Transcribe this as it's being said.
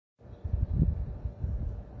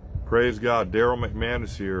Praise God. Daryl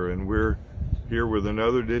McManus here, and we're here with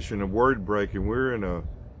another edition of Word Break, and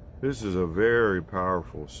this is a very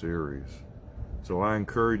powerful series. So I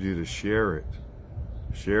encourage you to share it.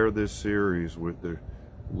 Share this series if you're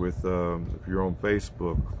on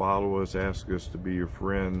Facebook, follow us, ask us to be your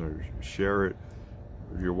friend, or share it.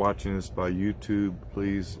 If you're watching this by YouTube,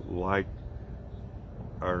 please like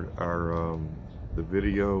the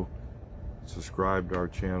video, subscribe to our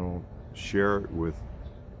channel, share it with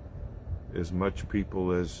as much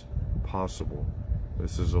people as possible.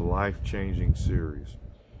 This is a life-changing series.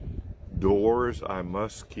 Doors I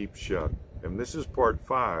must keep shut. And this is part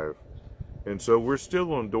 5. And so we're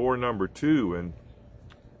still on door number 2, and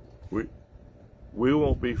we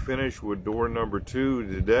won't be finished with door number 2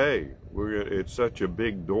 today. It's such a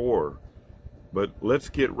big door. But let's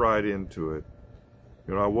get right into it.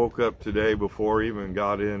 You know, I woke up today before I even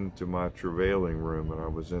got into my travailing room, and I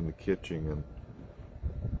was in the kitchen and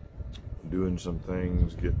doing some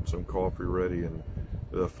things, getting some coffee ready, and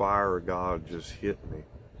the fire of God just hit me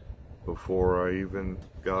before I even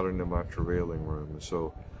got into my travailing room. And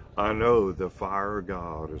so I know the fire of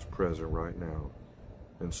God is present right now.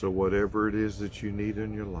 And so whatever it is that you need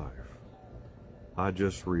in your life, I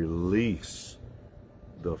just release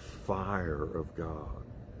the fire of God.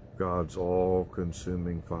 God's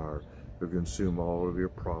all-consuming fire to consume all of your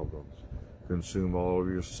problems, consume all of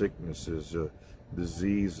your sicknesses,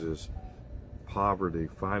 diseases, poverty,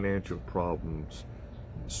 financial problems,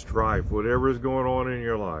 strife, whatever is going on in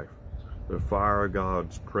your life. The fire of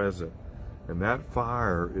God's present, and that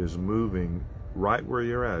fire is moving right where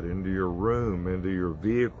you're at, into your room, into your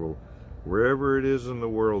vehicle, wherever it is in the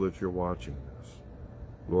world that you're watching this.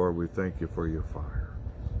 Lord, we thank you for your fire.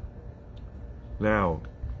 Now,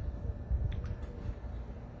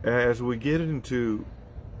 as we get into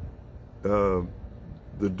the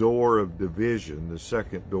door of division, the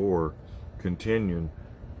second door, continuing,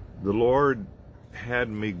 the Lord had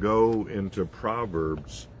me go into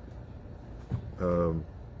Proverbs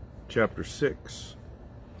chapter 6.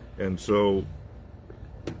 And so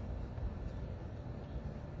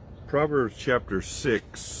Proverbs chapter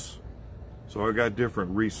 6, so I got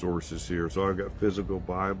different resources here. So I got physical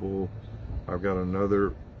Bible, I got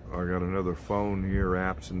another phone here,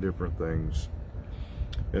 apps and different things.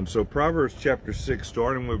 And so Proverbs chapter 6,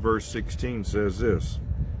 starting with verse 16, says this: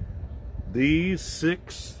 these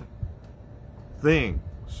 6 things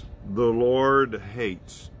the Lord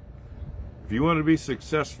hates. If you want to be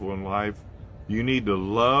successful in life, you need to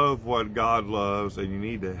love what God loves, and you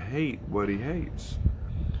need to hate what he hates.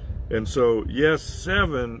 And so, yes,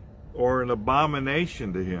 7 are an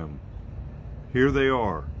abomination to him. Here they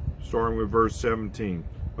are, starting with verse 17.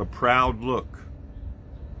 A proud look.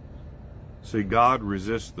 See, God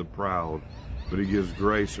resists the proud, but he gives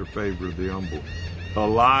grace or favor to the humble. A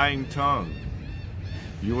lying tongue.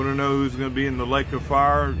 You want to know who's going to be in the lake of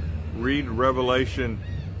fire? Read Revelation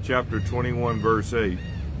chapter 21, verse 8.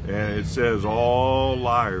 And it says all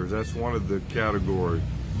liars, that's one of the categories,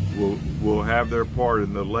 will have their part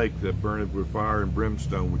in the lake that burneth with fire and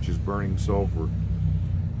brimstone, which is burning sulfur.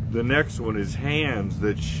 The next one is hands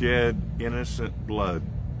that shed innocent blood.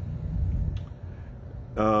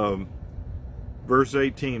 Verse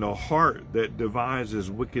 18, a heart that devises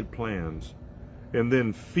wicked plans. And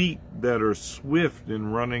then feet that are swift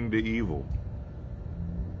in running to evil.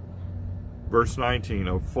 Verse 19,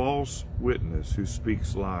 a false witness who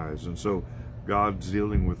speaks lies. And so God's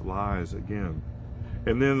dealing with lies again.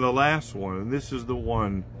 And then the last one, and this is the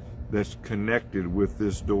one that's connected with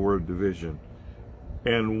this door of division.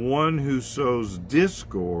 And one who sows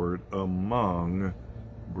discord among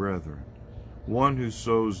brethren. One who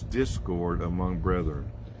sows discord among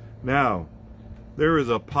brethren. Now, there is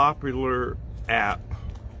a popular app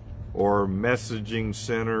or messaging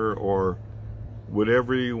center or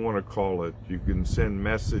whatever you want to call it. You can send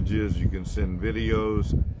messages, you can send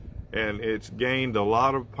videos, and it's gained a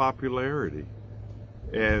lot of popularity.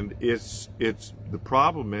 And the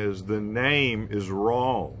problem is the name is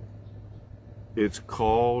wrong. It's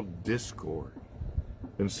called Discord.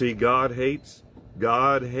 And see, God hates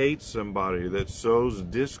somebody that sows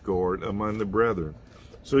discord among the brethren.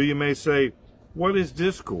 So you may say, what is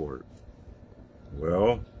discord?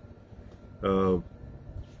 Well, the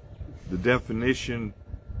definition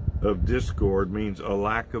of discord means a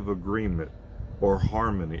lack of agreement or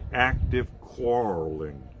harmony, active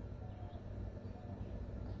quarreling.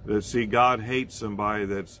 See, God hates somebody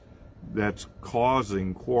that's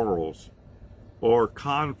causing quarrels or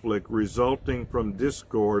conflict resulting from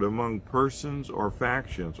discord among persons or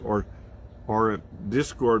factions, or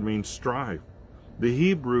discord means strife. The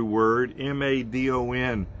Hebrew word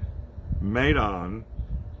M-A-D-O-N, Madon,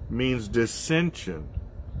 means dissension,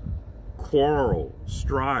 quarrel,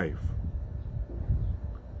 strife,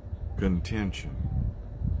 contention.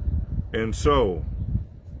 And so,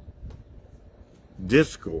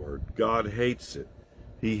 discord, God hates it.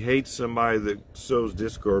 He hates somebody that sows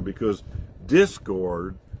discord, because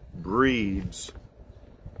discord breeds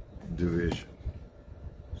division.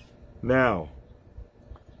 Now,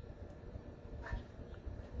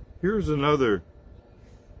 here's another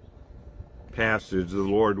passage the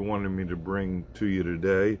Lord wanted me to bring to you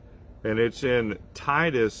today, and it's in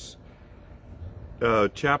Titus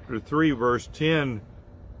chapter 3, verse 10,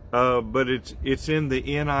 but it's in the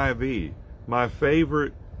NIV. My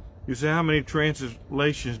favorite. You say, how many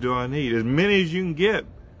translations do I need? As many as you can get,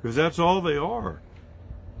 because that's all they are.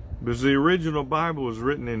 Because the original Bible was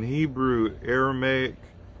written in Hebrew, Aramaic,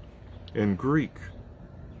 and Greek.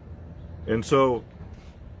 And so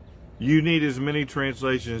you need as many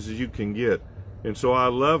translations as you can get. And so I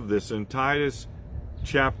love this. In Titus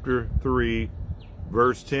chapter 3,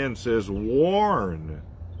 verse 10 says, warn.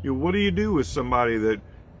 What do you do with somebody that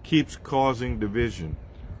keeps causing division?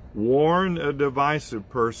 Warn a divisive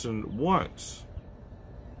person once.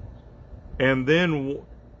 And then,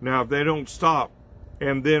 now if they don't stop,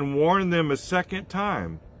 and then warn them a second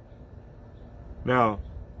time. Now,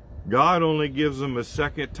 God only gives them a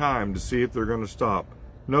second time to see if they're going to stop.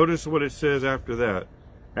 Notice what it says after that.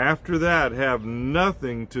 After that, have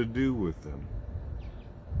nothing to do with them.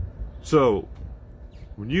 So,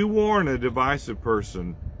 when you warn a divisive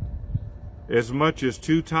person as much as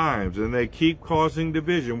 2 times, and they keep causing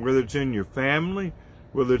division, whether it's in your family,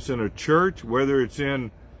 whether it's in a church, whether it's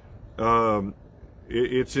in an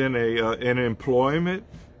employment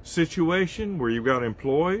situation where you've got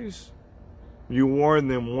employees, you warn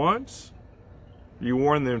them once, you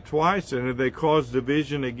warn them twice, and if they cause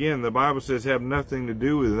division again, the Bible says have nothing to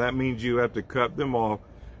do with it. That means you have to cut them off.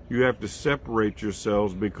 You have to separate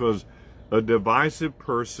yourselves, because a divisive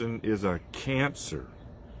person is a cancer.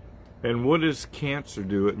 And what does cancer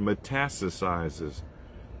do? It metastasizes.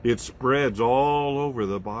 It spreads all over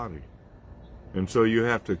the body. And so you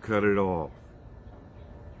have to cut it off.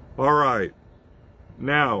 All right.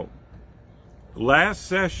 Now, last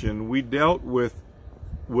session we dealt with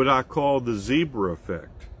what I call the zebra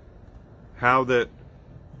effect. How that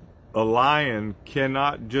a lion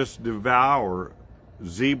cannot just devour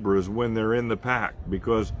zebras when they're in the pack,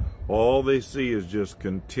 because all they see is just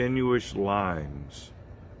continuous lines.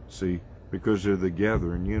 See, because they're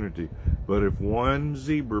together in unity. But if one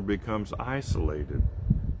zebra becomes isolated,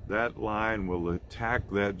 that lion will attack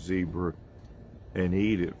that zebra and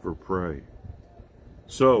eat it for prey.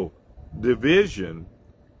 So, division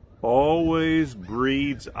always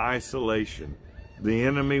breeds isolation. The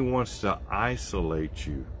enemy wants to isolate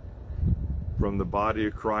you from the body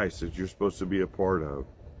of Christ that you're supposed to be a part of.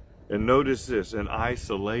 And notice this, and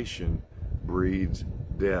isolation breeds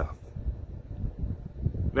death.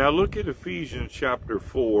 Now look at Ephesians chapter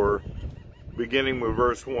 4, beginning with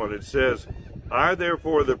verse 1. It says, I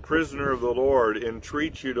therefore, the prisoner of the Lord,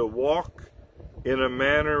 entreat you to walk in a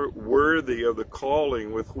manner worthy of the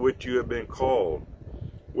calling with which you have been called,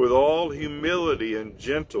 with all humility and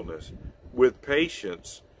gentleness, with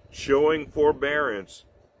patience, showing forbearance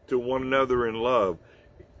to one another in love,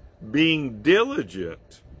 being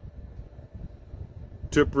diligent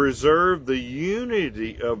to preserve the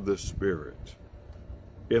unity of the Spirit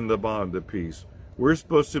in the bond of peace. We're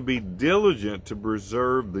supposed to be diligent to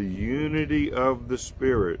preserve the unity of the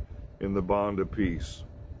Spirit in the bond of peace.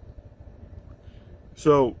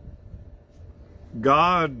 So,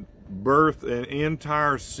 God birthed an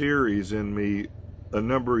entire series in me a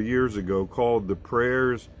number of years ago called The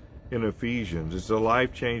Prayers in Ephesians. It's a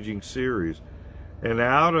life-changing series. And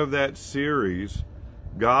out of that series,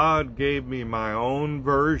 God gave me my own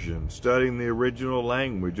version, studying the original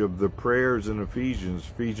language of the prayers in Ephesians,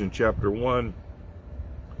 Ephesians chapter 1,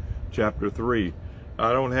 chapter 3.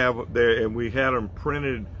 I don't have there, and we had them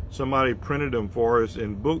printed, somebody printed them for us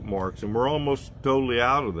in bookmarks, and we're almost totally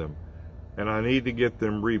out of them. And I need to get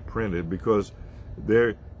them reprinted, because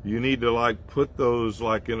you need to like put those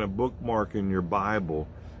like in a bookmark in your Bible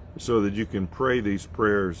so that you can pray these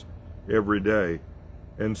prayers every day.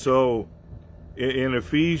 And so in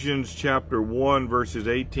Ephesians chapter 1, verses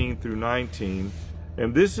 18 through 19,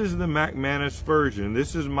 and this is the McManus version.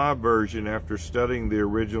 This is my version after studying the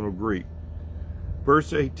original Greek.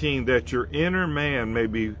 Verse 18, that your inner man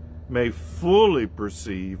may fully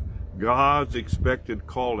perceive God's expected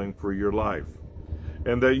calling for your life,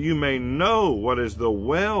 and that you may know what is the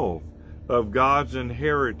wealth of God's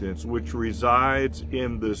inheritance, which resides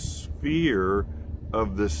in the sphere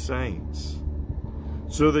of the saints.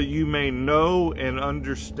 so that you may know and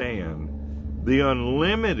understand the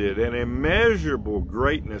unlimited and immeasurable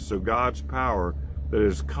greatness of God's power that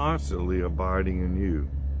is constantly abiding in you.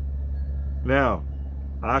 Now,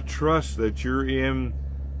 I trust that you're in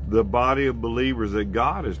the body of believers that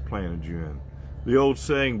God has planted you in. The old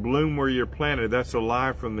saying, bloom where you're planted, that's a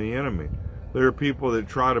lie from the enemy. There are people that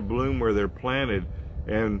try to bloom where they're planted,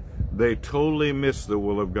 and they totally miss the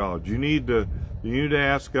will of God. You need to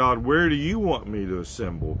ask God, where do you want me to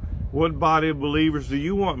assemble? What body of believers do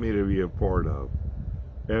you want me to be a part of?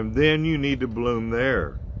 And then you need to bloom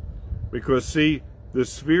there. Because see, the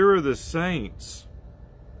sphere of the saints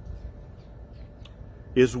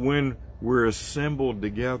is when we're assembled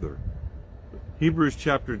together. Hebrews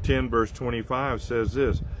chapter 10 verse 25 says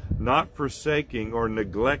this, not forsaking or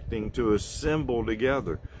neglecting to assemble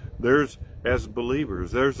together. As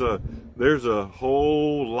believers, there's a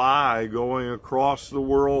whole lie going across the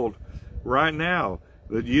world right now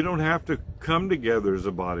that you don't have to come together as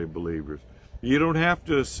a body of believers. You don't have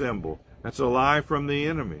to assemble. That's a lie from the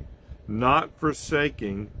enemy. Not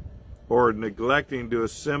forsaking or neglecting to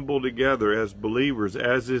assemble together as believers,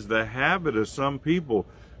 as is the habit of some people,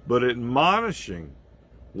 but admonishing,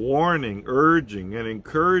 warning, urging, and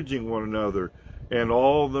encouraging one another, and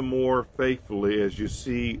all the more faithfully as you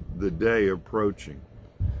see the day approaching.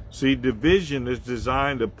 See, division is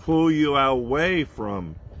designed to pull you away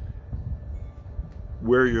from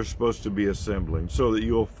where you're supposed to be assembling, so that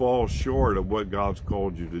you'll fall short of what God's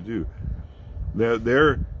called you to do.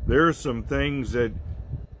 There are some things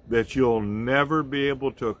that you'll never be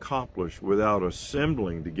able to accomplish without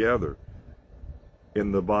assembling together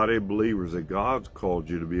in the body of believers that God's called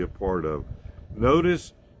you to be a part of.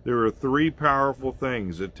 Notice there are three powerful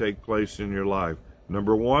things that take place in your life.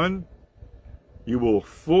 Number one, you will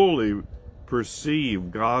fully perceive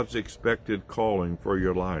God's expected calling for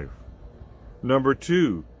your life. Number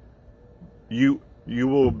two, you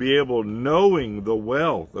will be able, knowing the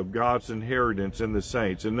wealth of God's inheritance in the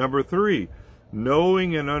saints. And number three,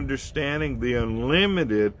 knowing and understanding the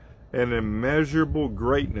unlimited and immeasurable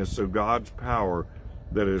greatness of God's power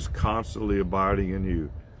that is constantly abiding in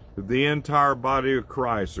you. If the entire body of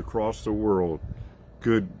Christ across the world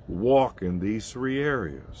could walk in these three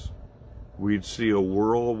areas, we'd see a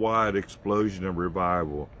worldwide explosion of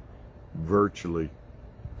revival virtually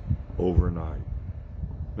overnight.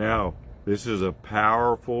 Now, this is a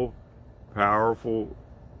powerful, powerful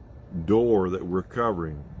door that we're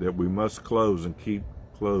covering, that we must close and keep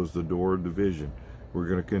closed, the door of division. We're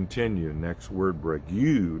going to continue next word break.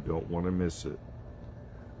 You don't want to miss it.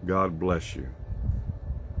 God bless you.